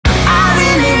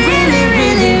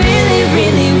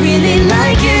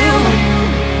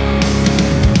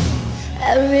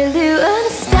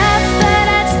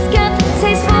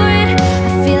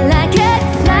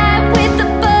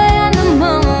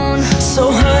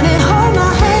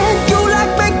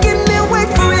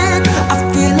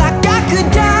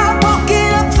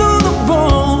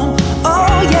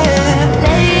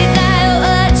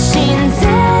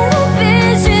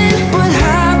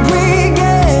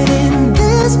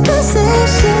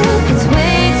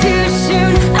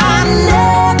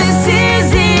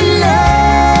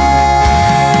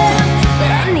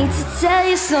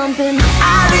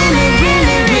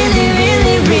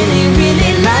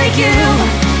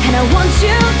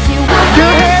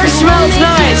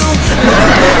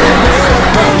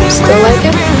Still like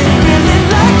him?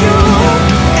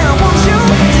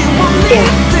 Yeah.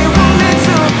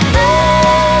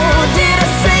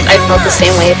 I felt the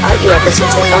same way about you ever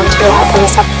since I fell into your lap on the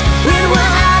subway.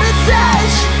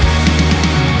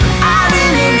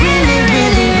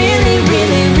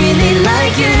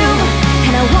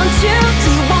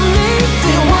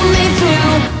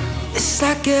 It's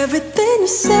like everything you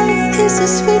say is a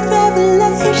sweet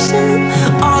revelation.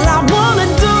 All I wanna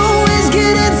do is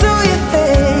get into your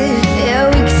head. Yeah,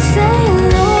 we could stay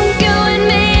alone, you and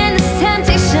me and this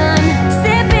temptation,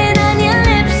 sipping on your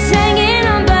lips, hanging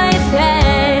on by a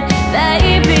thread.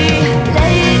 Baby,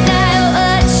 late night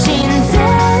watching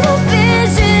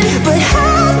television, but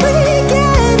how we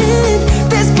get in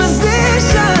this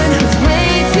position? It's way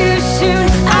too soon,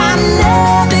 I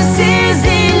know this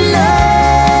isn't love.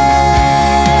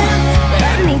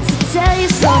 Tell you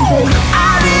something, I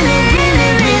really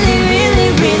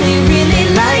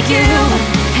like you,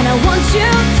 and I want you.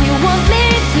 Do you want me?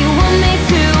 Do you want me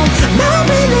to? I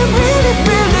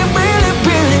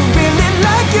really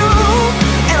like you,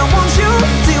 and I want you.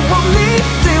 Do you want me?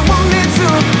 Do you want me to?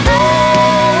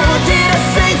 Oh, did I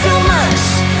say too much?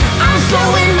 I'm so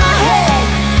in my head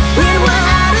when we're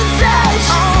out of touch.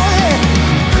 Oh, yeah.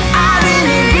 I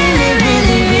really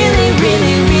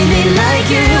like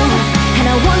you, and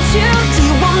I want you. Do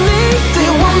you want me? Do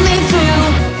you want me to?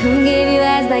 Who gave you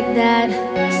eyes like that?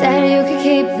 Said you could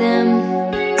keep them.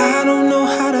 I don't know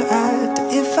how to act,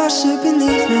 if I should be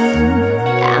leaving.